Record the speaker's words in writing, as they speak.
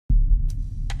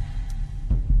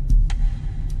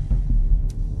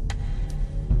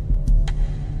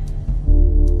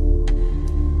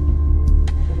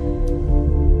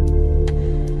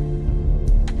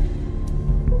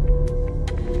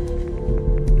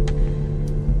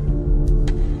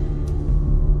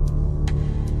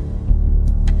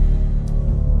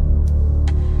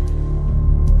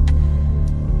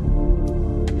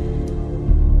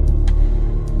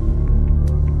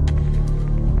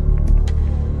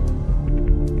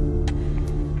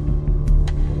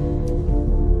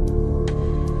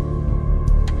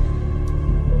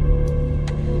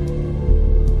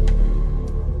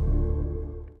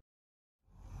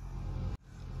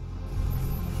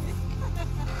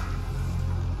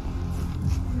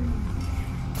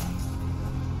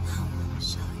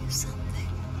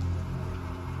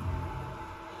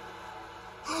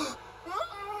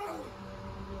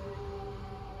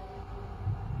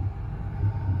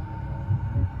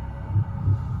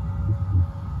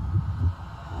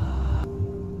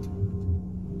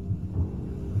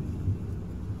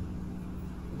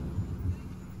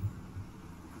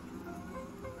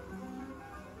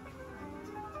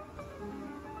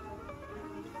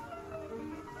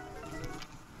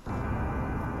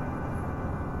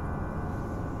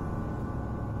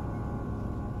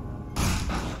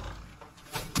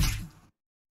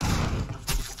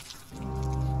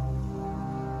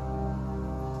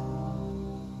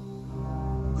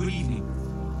evening.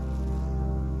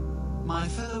 My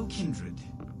fellow kindred,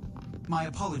 my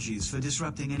apologies for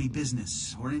disrupting any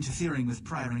business or interfering with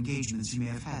prior engagements you may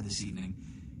have had this evening.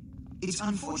 It's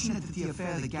unfortunate that the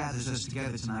affair that gathers us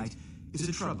together tonight is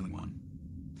a troubling one.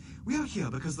 We are here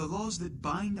because the laws that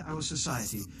bind our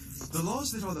society, the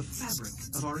laws that are the fabric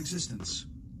of our existence,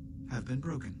 have been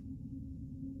broken.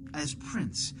 As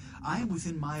Prince, I am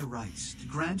within my rights to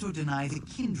grant or deny the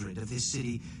kindred of this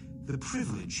city the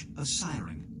privilege of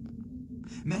siring.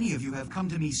 Many of you have come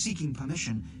to me seeking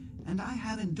permission, and I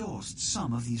have endorsed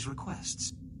some of these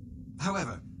requests.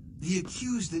 However, the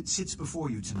accused that sits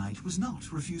before you tonight was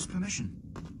not refused permission.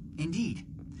 Indeed,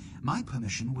 my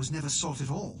permission was never sought at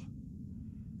all.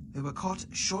 They were caught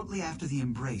shortly after the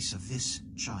embrace of this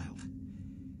child.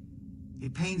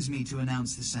 It pains me to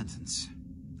announce the sentence,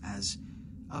 as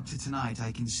up to tonight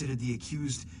I considered the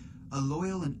accused a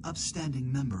loyal and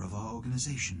upstanding member of our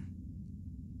organization.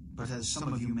 But as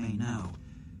some of you may know,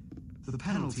 the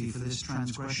penalty for this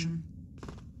transgression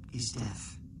is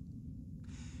death.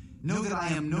 Know that I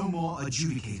am no more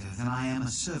adjudicator than I am a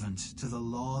servant to the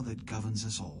law that governs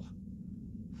us all.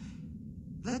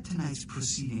 Let tonight's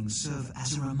proceedings serve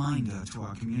as a reminder to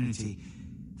our community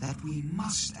that we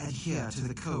must adhere to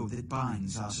the code that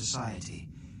binds our society,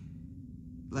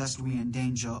 lest we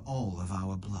endanger all of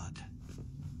our blood.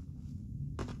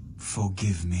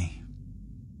 Forgive me.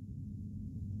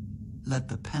 Let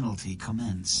the penalty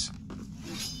commence.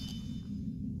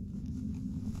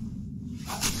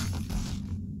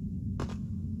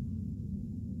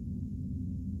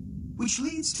 Which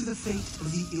leads to the fate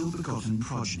of the ill-begotten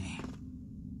progeny.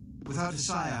 Without a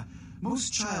sire,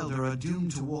 most children are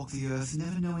doomed to walk the earth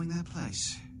never knowing their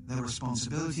place, their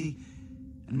responsibility,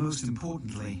 and most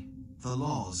importantly, the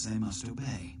laws they must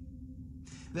obey.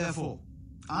 Therefore,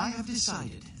 I have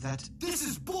decided that this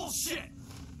is bullshit!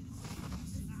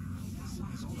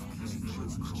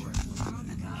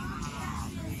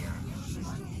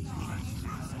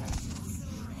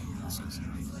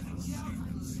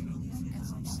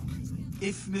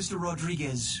 If Mr.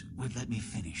 Rodriguez would let me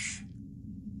finish.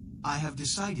 I have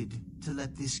decided to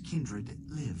let this kindred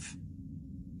live.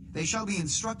 They shall be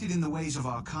instructed in the ways of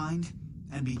our kind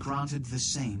and be granted the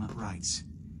same rights.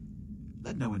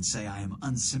 Let no one say I am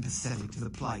unsympathetic to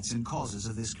the plights and causes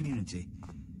of this community.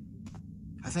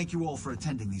 I thank you all for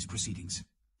attending these proceedings,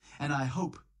 and I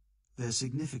hope their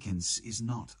significance is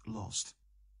not lost.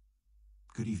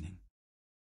 Good evening.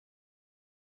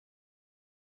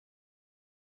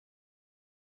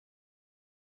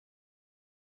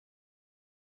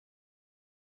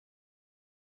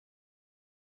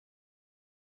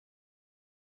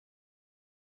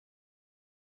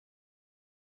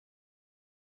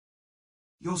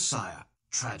 Your sire,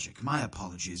 tragic, my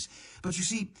apologies. But you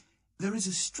see, there is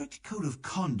a strict code of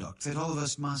conduct that all of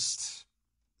us must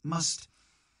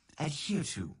adhere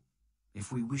to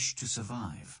if we wish to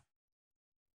survive.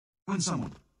 When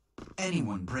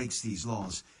anyone breaks these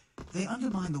laws, they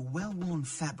undermine the well-worn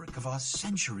fabric of our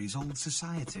centuries-old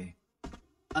society.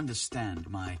 Understand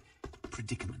my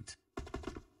predicament.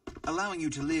 Allowing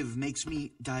you to live makes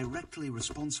me directly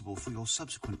responsible for your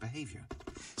subsequent behavior.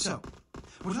 So,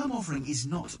 what I'm offering is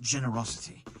not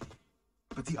generosity,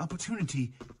 but the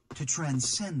opportunity to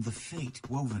transcend the fate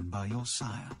woven by your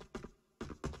sire.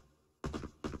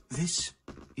 This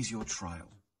is your trial.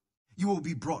 You will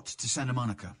be brought to Santa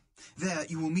Monica. There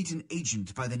you will meet an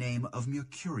agent by the name of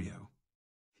Mercurio.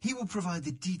 He will provide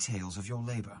the details of your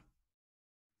labor.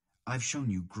 I've shown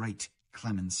you great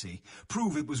clemency.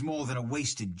 Prove it was more than a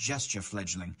wasted gesture,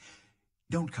 fledgling.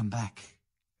 Don't come back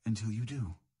until you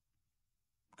do.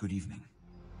 Good evening.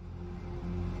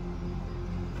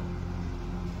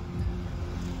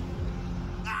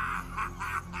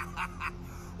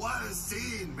 What a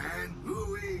scene, man.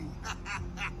 Ooh-wee.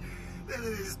 Then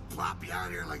they just plop you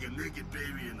out here like a naked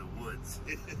baby in the woods.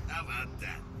 How about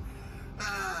that?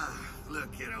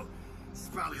 Look, kiddo, this is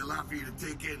probably a lot for you to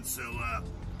take in, so,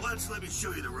 why don't you let me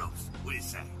show you the ropes? What do you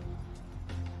say?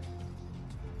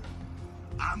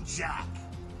 I'm Jack.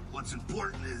 What's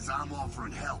important is I'm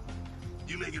offering help.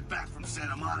 You make it back from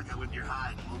Santa Monica with your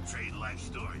hide and we'll trade life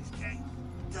stories, okay?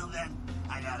 Till then,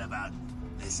 I got about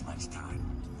this much time.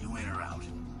 You in or out?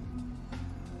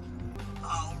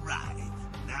 All right.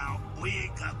 Now, we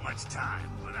ain't got much time,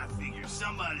 but I figure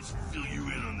somebody should fill you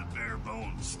in on the bare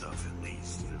bones stuff at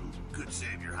least, you know? Could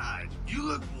save your hide. You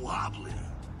look wobbly.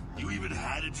 You even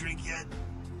had a drink yet?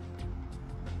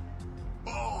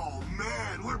 Oh,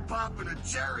 man, we're popping a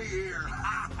cherry here.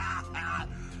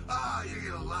 Oh,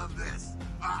 you're gonna love this.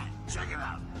 All right, check it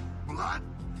out. Blood,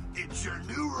 It's your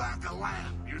new rack of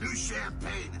lamb, your new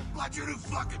champagne, like your new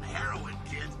fucking heroin,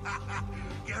 kid.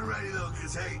 Get ready, though,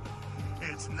 because, hey,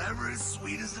 it's never as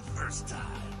sweet as the first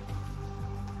time.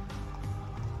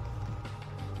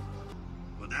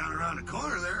 Well, down around the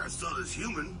corner there, I saw this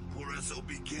human. Poor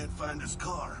SOB can't find his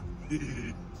car.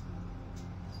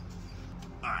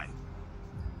 Alright.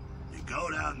 You go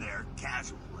down there,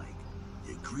 casual-like.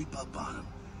 You creep up on him,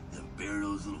 then bare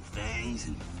those little fangs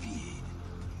and feed.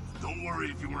 Don't worry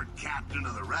if you weren't captain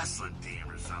of the wrestling team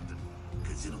or something,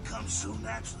 because it'll come so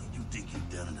naturally you think you've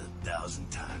done it 1,000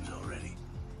 times already.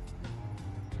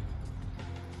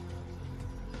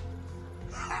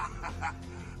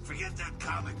 Forget that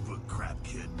comic book crap,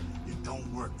 kid. It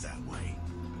don't work that way.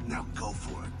 Now go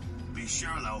for it. Be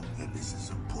sure, though, and this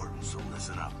is important, so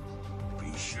listen up.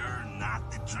 Be sure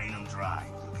not to drain them dry,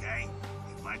 okay?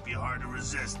 It might be hard to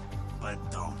resist, but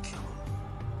don't kill them.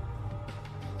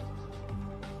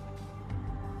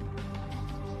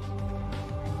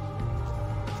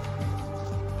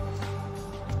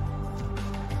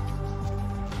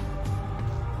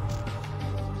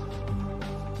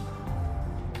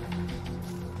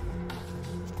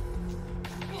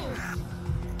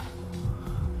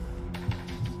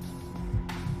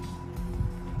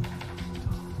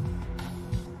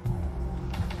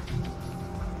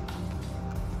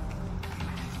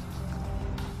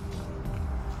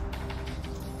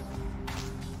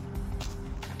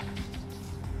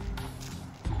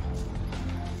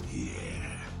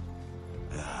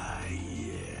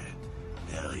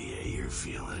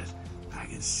 Feeling it. I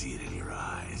can see it in your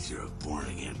eyes. You're a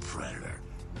born-again predator.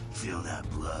 Feel that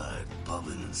blood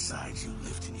bubbling inside you,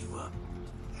 lifting you up.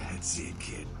 That's it,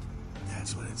 kid.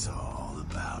 That's what it's all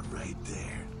about right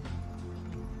there.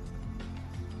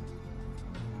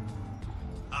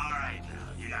 Alright, now,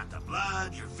 you got the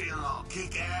blood, you're feeling all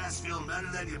kick-ass, feeling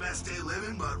better than your best day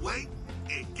living, but wait,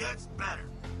 it gets better.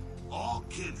 All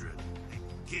kindred.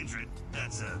 Kindred,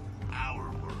 that's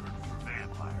our word for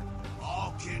vampire.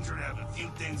 All kindred have a few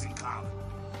things in common.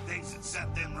 Things that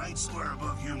set them right square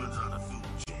above humans on the food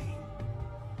chain.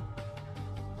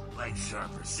 Like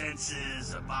sharper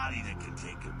senses, a body that can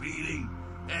take a beating,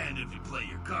 and if you play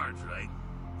your cards right,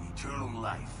 eternal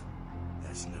life.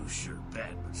 That's no sure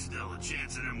bet, but still, a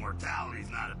chance at immortality is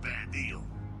not a bad deal.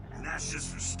 And that's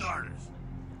just for starters.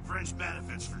 Fringe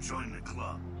benefits for joining the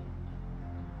club.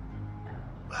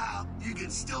 Well, you can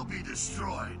still be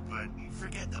destroyed, but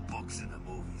forget the books and the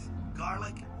movies.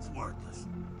 Garlic, it's worthless.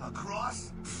 A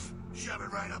cross? Pfft, shove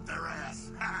it right up their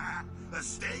ass. A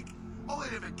steak? Only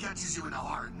if it catches you in the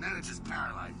heart, and then it just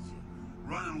paralyzes you.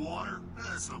 Running water?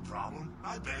 That's no problem.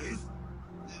 I bathe.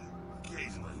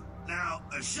 Occasionally. Now,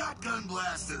 a shotgun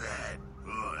blast to the head.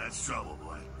 Oh, that's trouble,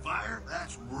 boy. Fire?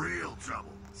 That's real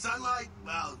trouble. Sunlight?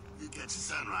 Well, you catch the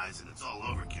sunrise and it's all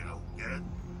over, kiddo. Get it?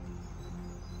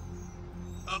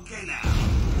 Okay, now.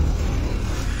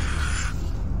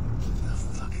 The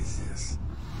fuck is this?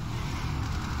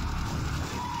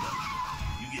 Look,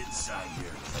 you get inside here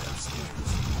and head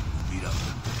upstairs. Beat up a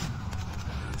bit.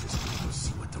 I'm just gonna go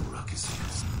see what the ruckus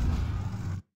is.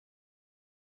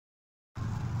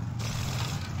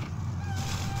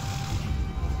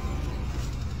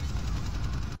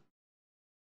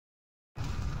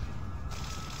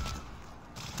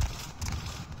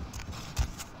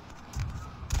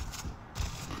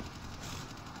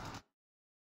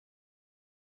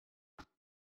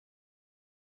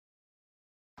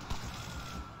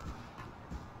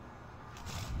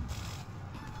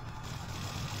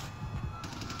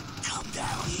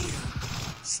 Down here.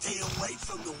 Stay away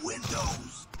from the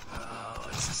windows. Oh,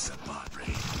 it's a Sabbat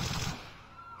raid.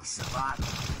 The Sabbat,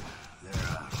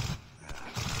 they're,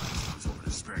 goes over to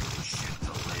spare this shit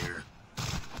till later.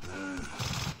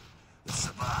 The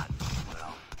Sabbat,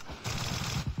 well,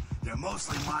 they're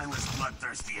mostly mindless,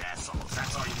 bloodthirsty assholes.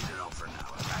 That's all you need to know for now,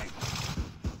 okay?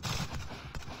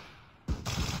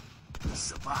 The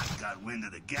Sabbat got wind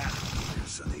of the gathering here,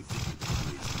 so they figured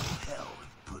they'd raise a little hell and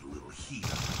put a little heat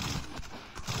up the mood.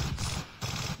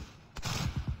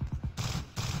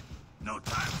 No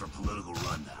time for political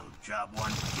rundown. Job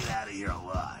one, get out of here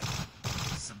alive.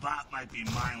 Sabbat might be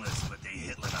mindless, but they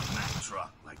hit like a Mack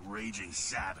truck, like raging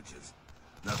savages.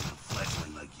 Nothing a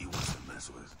fledgling like you wants to mess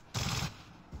with.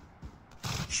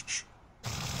 Shh, shh.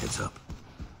 Heads up.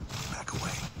 Back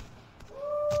away.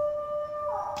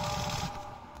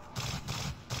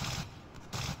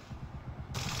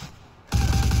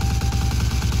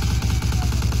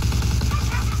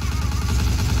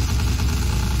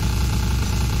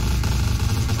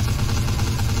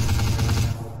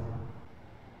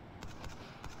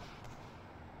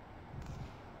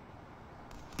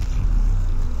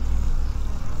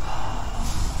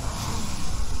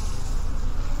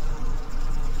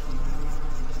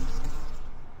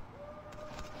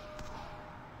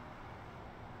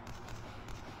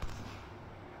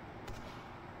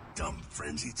 Dumb,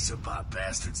 frenzied Sabbat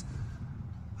bastards.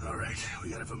 All right, we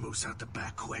gotta vamoose out the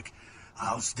back quick.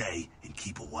 I'll stay and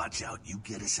keep a watch out. You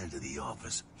get us into the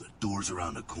office. The door's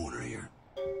around the corner here.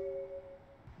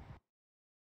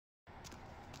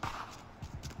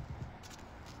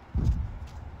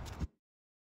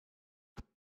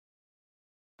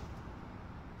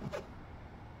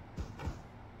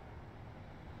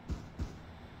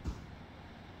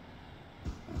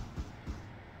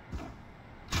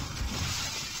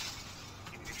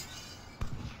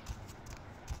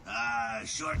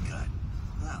 Shortcut.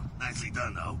 Well, nicely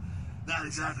done, though. Not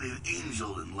exactly an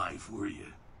angel in life, were you?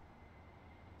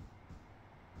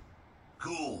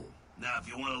 Cool. Now, if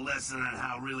you want a lesson on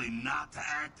how really not to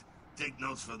act, take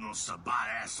notes from those Sabbat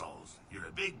assholes. You're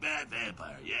a big bad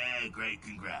vampire. Yeah, great,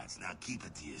 congrats. Now keep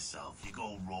it to yourself. You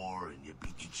go roar and you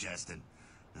beat your chest, and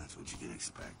that's what you can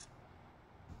expect.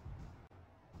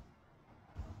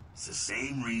 It's the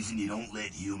same reason you don't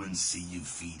let humans see you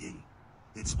feeding.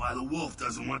 It's why the wolf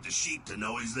doesn't want the sheep to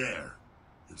know he's there.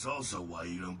 It's also why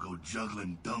you don't go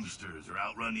juggling dumpsters or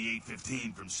outrun the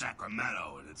 815 from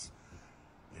Sacramento, and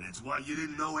it's why you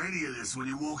didn't know any of this when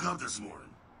you woke up this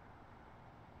morning.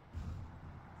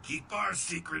 Keep our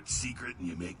secret secret, and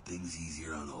you make things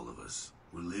easier on all of us.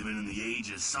 We're living in the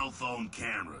age of cell phone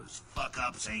cameras.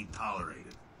 Fuck-ups ain't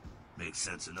tolerated. Makes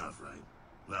sense enough, right?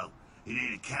 Well, it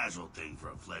ain't a casual thing for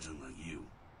a fledgling like you.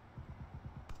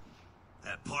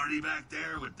 That party back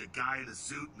there with the guy in the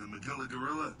suit and the Magilla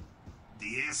gorilla?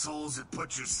 The assholes that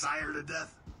put your sire to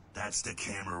death? That's the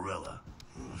Camarilla.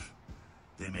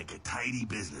 They make a tidy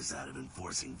business out of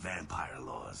enforcing vampire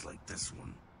laws like this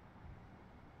one.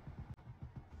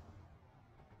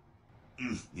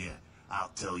 Yeah,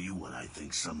 I'll tell you what I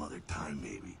think some other time,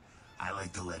 maybe. I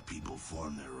like to let people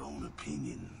form their own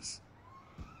opinions.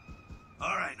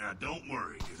 Alright, now don't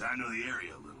worry, because I know the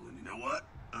area a little, and you know what?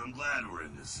 I'm glad we're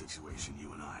in this situation,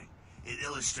 you and I. It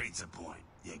illustrates a point.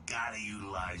 You gotta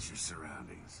utilize your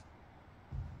surroundings.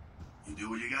 You do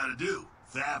what you gotta do.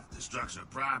 Theft, destruction of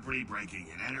property, breaking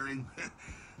and entering.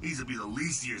 These will be the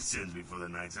least of your sins before the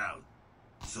night's out.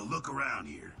 So look around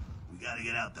here. We gotta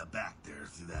get out the back there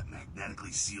through that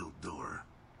magnetically sealed door.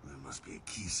 There must be a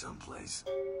key someplace.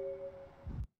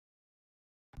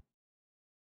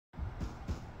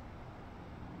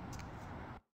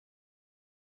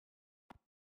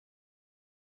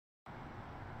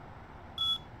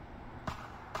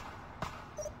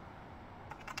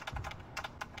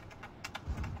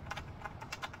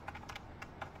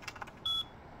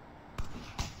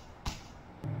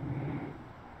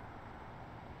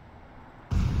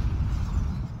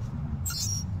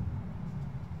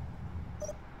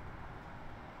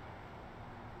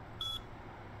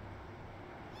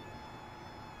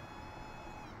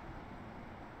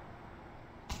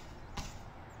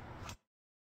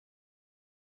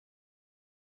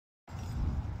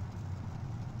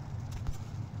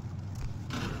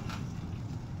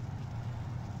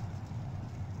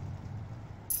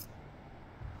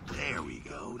 There we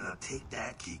go. Now take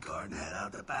that keycard and head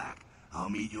out the back. I'll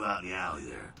meet you out in the alley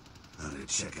there. I'm gonna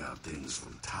check out things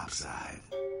from topside.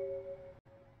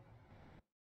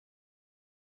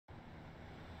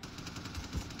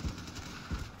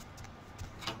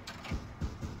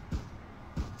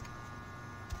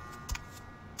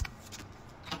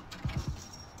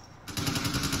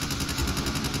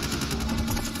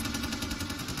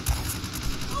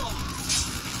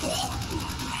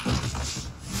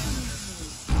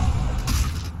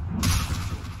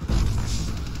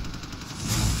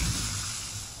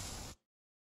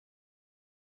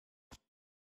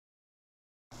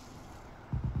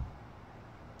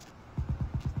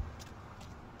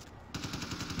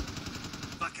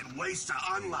 Waste to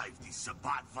unlife these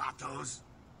Sabbat vatos.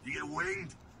 You get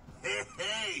winged?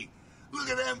 Hey, look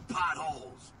at them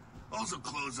potholes. Those will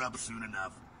close up soon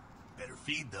enough. Better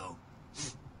feed, though.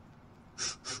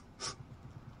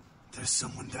 There's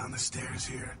someone down the stairs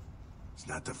here. It's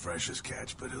not the freshest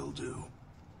catch, but it'll do.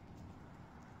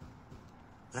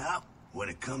 Well, when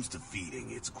it comes to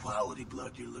feeding, it's quality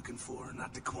blood you're looking for,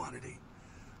 not the quantity.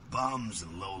 Bums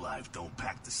and lowlife don't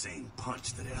pack the same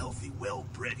punch that a healthy,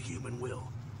 well-bred human will.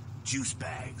 Juice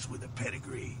bags with a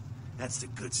pedigree. That's the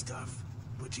good stuff.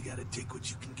 But you gotta take what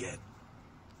you can get.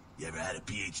 You ever had a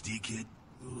PhD, kid?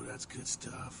 Ooh, that's good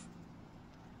stuff.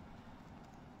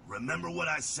 Remember what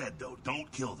I said, though.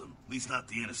 Don't kill them. At least not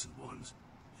the innocent ones.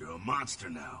 You're a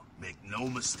monster now. Make no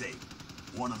mistake.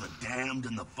 One of the damned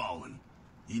and the fallen.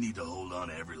 You need to hold on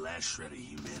to every last shred of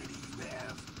humanity you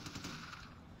have.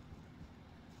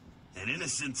 An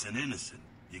innocent's an innocent.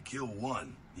 You kill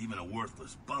one, even a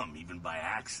worthless bum, even by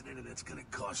accident, and it's gonna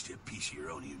cost you a piece of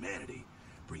your own humanity.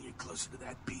 bring you closer to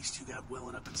that beast you got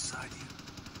welling up inside you.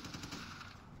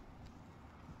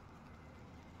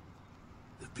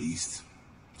 The beast,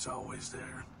 it's always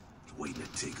there, it's waiting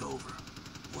to take over.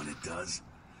 When it does,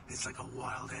 it's like a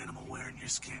wild animal wearing your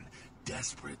skin.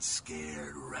 Desperate,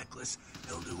 scared, reckless.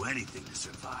 He'll do anything to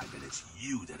survive, and it's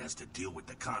you that has to deal with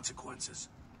the consequences.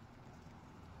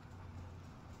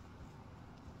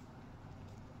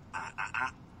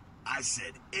 I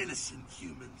said innocent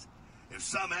humans. If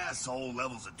some asshole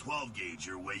levels a 12 gauge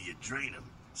your way, you drain him,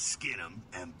 skin him,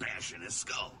 and bash in his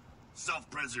skull.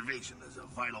 Self-preservation is a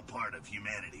vital part of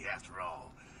humanity, after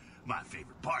all. My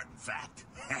favorite part, in fact.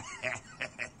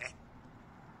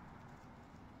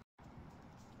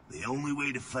 The only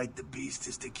way to fight the beast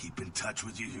is to keep in touch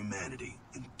with your humanity,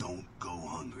 and don't go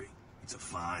hungry. It's a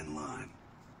fine line.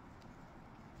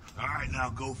 All right, now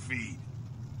go feed.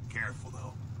 Careful,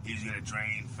 though. He's gonna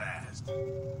drain fast.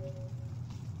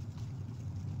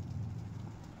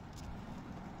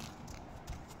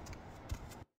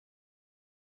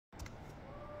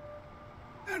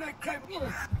 And I can't...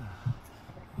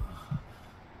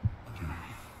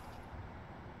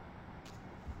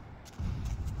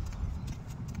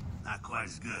 Not quite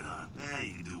as good, huh? Yeah,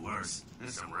 you can do worse.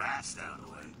 There's some rats down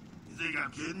the way. You think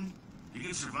I'm kidding? You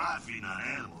can survive feeding on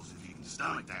animals if you can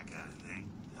stomach that kind of thing.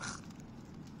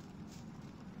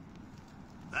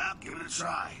 Well, give it a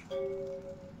try.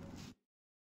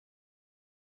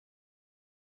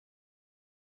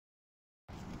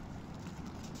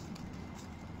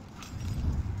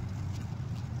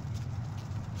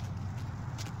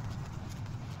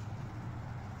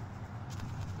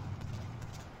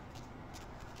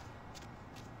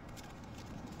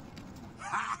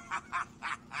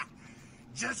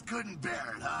 Just couldn't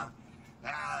bear it, huh?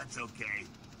 Ah, it's okay.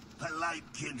 Polite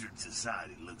kindred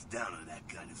society looks down on that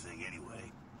kind of thing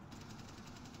anyway.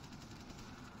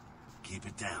 Keep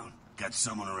it down. Got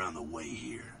someone around the way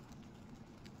here.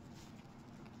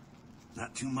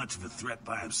 Not too much of a threat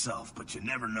by himself, but you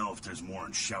never know if there's more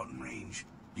in shouting range.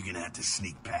 You're gonna have to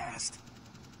sneak past.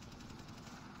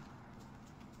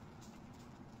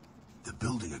 The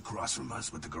building across from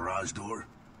us with the garage door,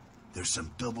 there's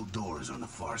some double doors on the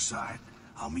far side.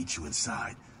 I'll meet you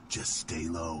inside. Just stay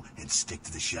low and stick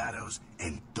to the shadows,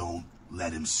 and don't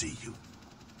let him see you.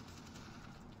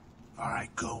 All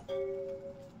right, go.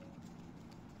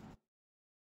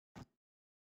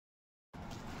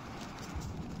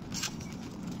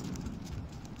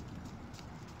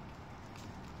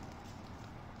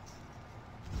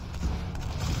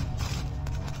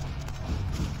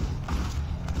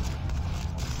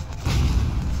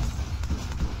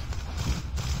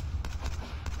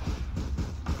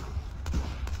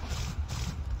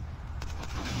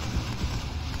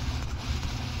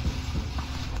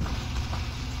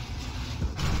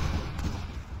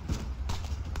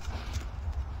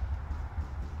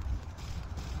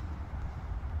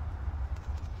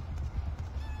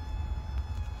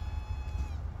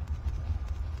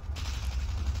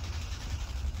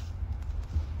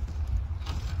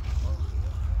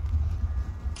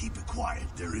 Keep it quiet.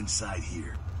 They're inside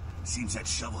here. Seems that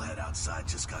shovelhead outside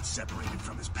just got separated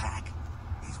from his pack.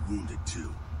 He's wounded,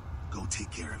 too. Go take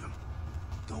care of him.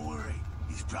 Don't worry.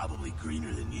 He's probably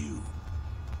greener than you.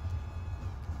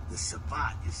 The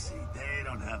Sabbat, you see, they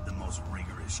don't have the most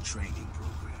rigorous training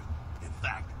program. In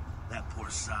fact, that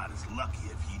poor sod is lucky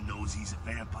if he knows he's a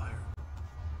vampire.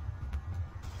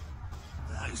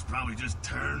 He's probably just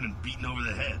turned and beaten over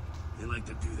the head. They like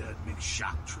to do that, make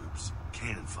shock troops,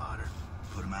 cannon fodder.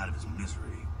 Put him out of his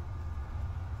misery.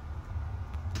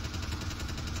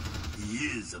 He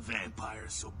is a vampire,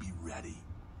 so be ready.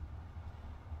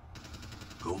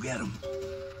 Go get him.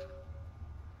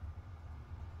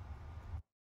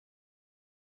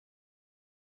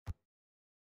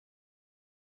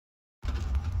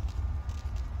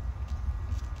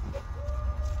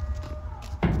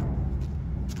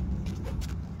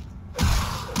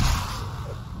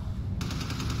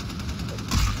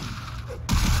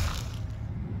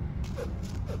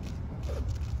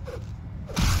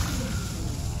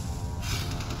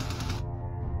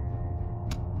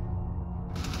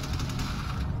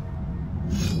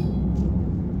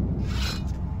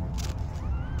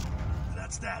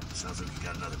 Sounds like we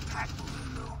got another pack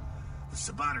moving, though. The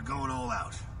Sabbat are going all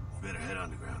out. You better head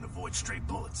underground, avoid stray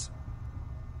bullets.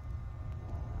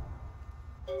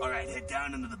 All right, head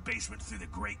down into the basement through the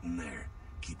grate in there.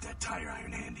 Keep that tire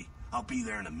iron handy. I'll be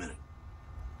there in a minute.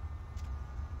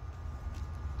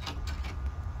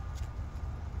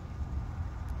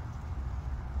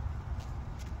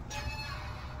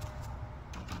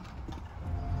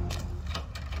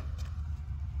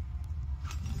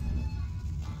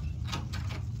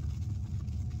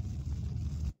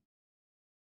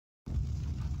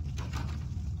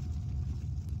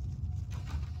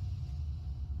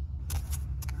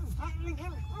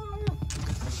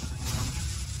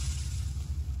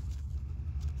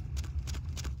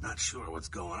 Not sure what's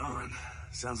going on.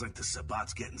 Sounds like the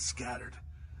Sabbat's getting scattered.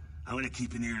 I'm gonna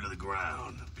keep an ear to the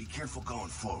ground. Be careful going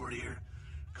forward here.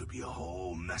 Could be a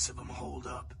whole mess of them holed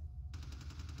up.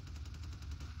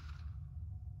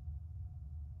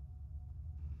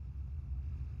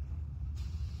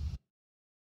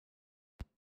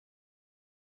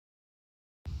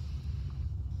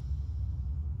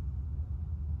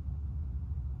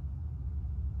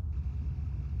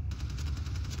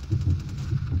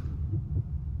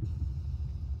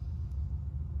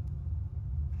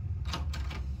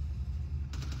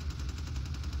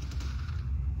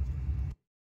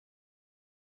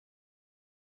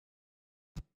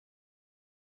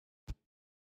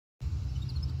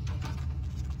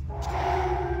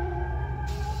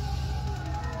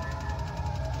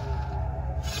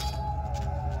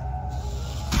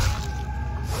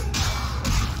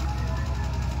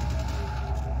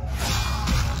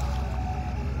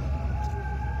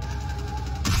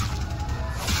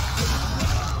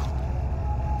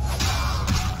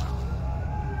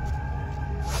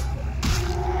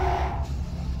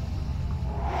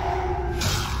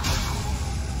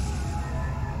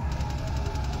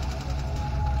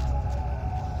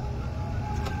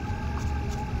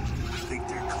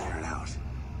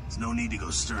 No need to go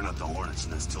stirring up the hornet's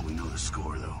nest till we know the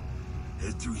score, though.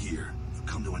 Head through here.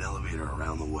 Come to an elevator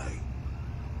around the way.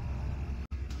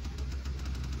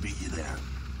 Beat you there.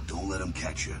 Don't let them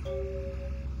catch you.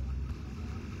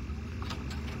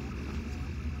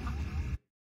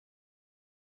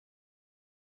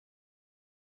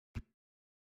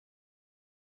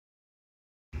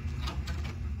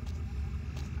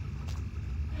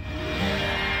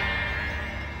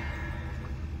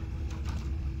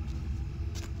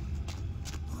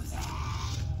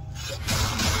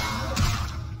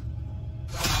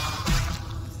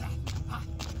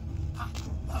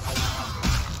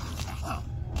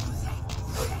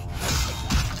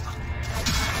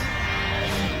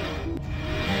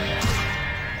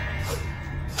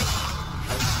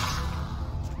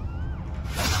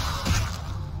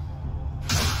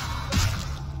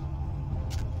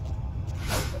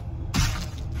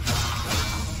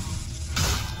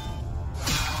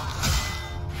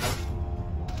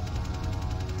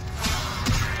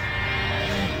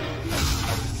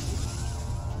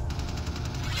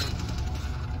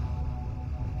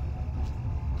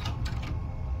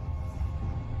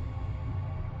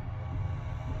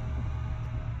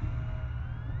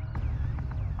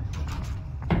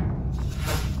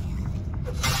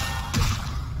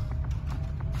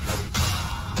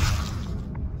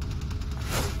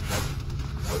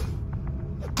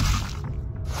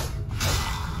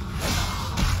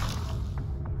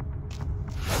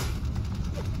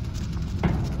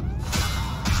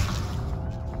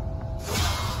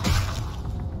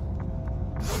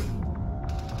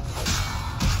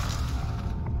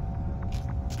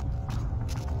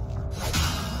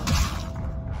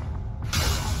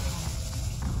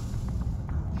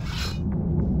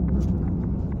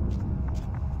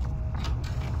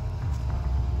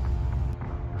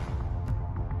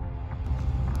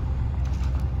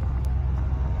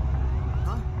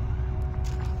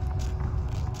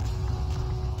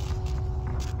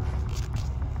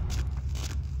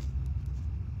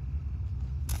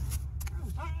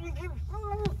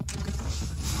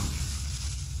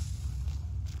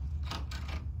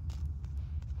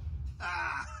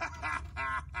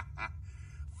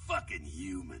 Fucking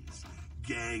humans.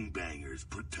 Gangbangers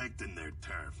protecting their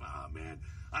turf. Ah, man.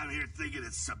 I'm here thinking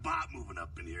it's Sabbat moving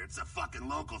up in here. It's the fucking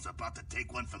locals about to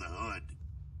take one for the hood.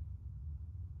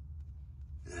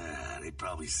 They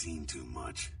probably seen too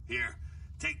much. Here,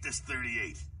 take this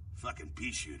 38. Fucking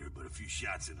pea shooter, but a few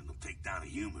shots in it will take down a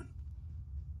human.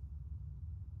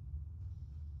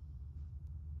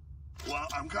 Well,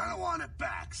 I'm gonna want it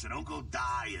back, so don't go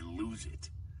die and lose it.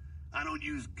 I don't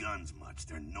use guns much.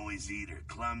 They're noisy, they're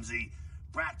clumsy,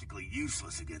 practically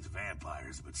useless against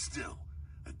vampires, but still,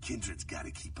 a kindred's gotta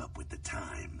keep up with the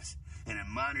times. And in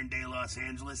modern-day Los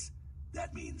Angeles,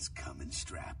 that means coming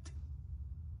strapped.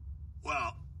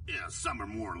 Well, yeah, some are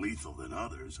more lethal than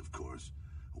others, of course.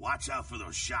 Watch out for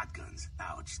those shotguns.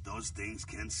 Ouch, those things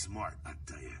can smart, I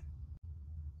tell you.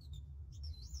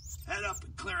 Head up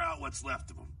and clear out what's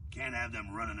left of them. Can't have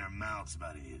them running their mouths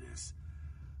about any of this.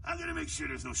 I'm gonna make sure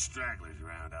there's no stragglers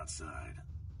around outside.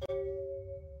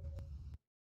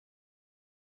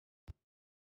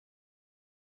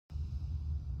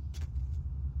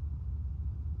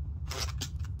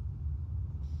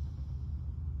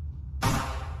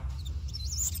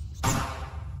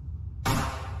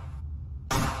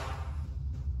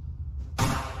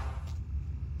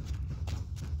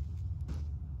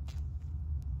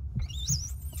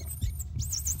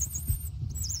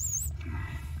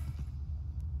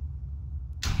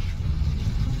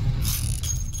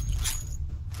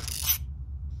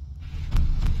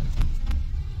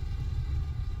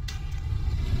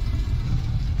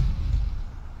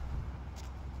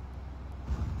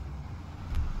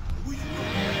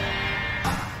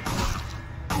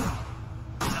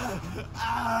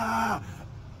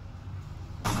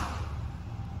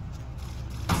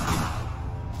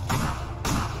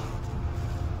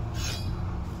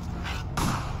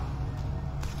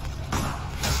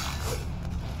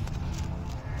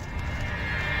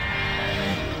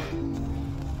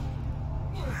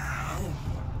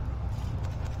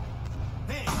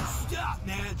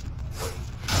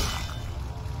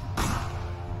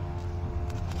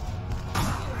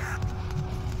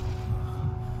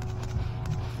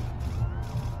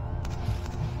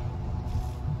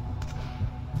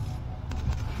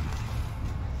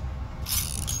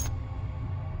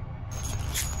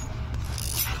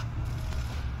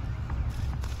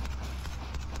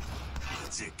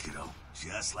 it, kiddo.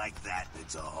 Just like that,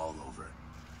 it's all over.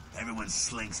 Everyone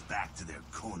slinks back to their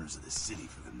corners of the city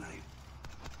for the night.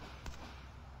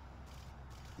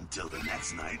 Until the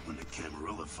next night, when the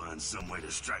Camarilla finds some way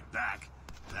to strike back.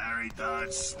 Parry,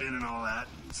 dodge, spin and all that,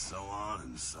 and so on,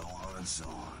 and so on, and so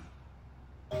on.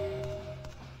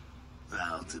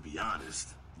 Well, to be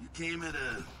honest, you came at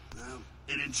an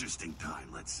interesting time,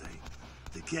 let's say.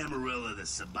 The Camarilla, the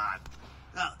Sabbat.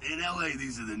 Well, in LA,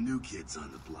 these are the new kids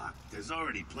on the block. There's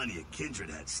already plenty of kindred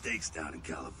had stakes down in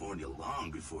California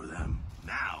long before them.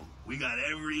 Now, we got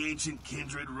every ancient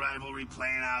kindred rivalry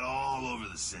playing out all over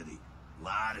the city.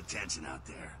 Lot of tension out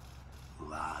there. A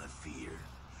lot of fear.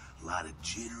 A lot of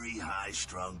jittery,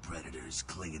 high-strung predators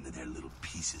clinging to their little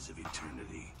pieces of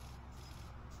eternity.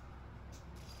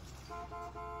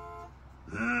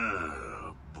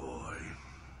 Oh, boy.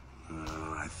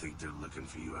 Oh, I think they're looking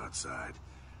for you outside.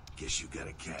 Guess you got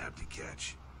a cab to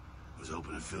catch. Was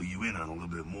hoping to fill you in on a little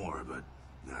bit more, but...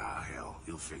 nah, hell,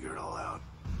 you'll figure it all out.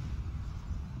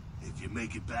 If you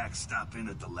make it back, stop in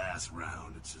at the last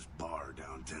round. It's this bar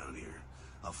downtown here.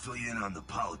 I'll fill you in on the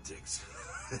politics.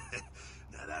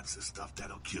 Now that's the stuff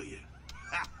that'll kill you.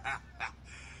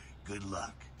 Good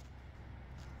luck.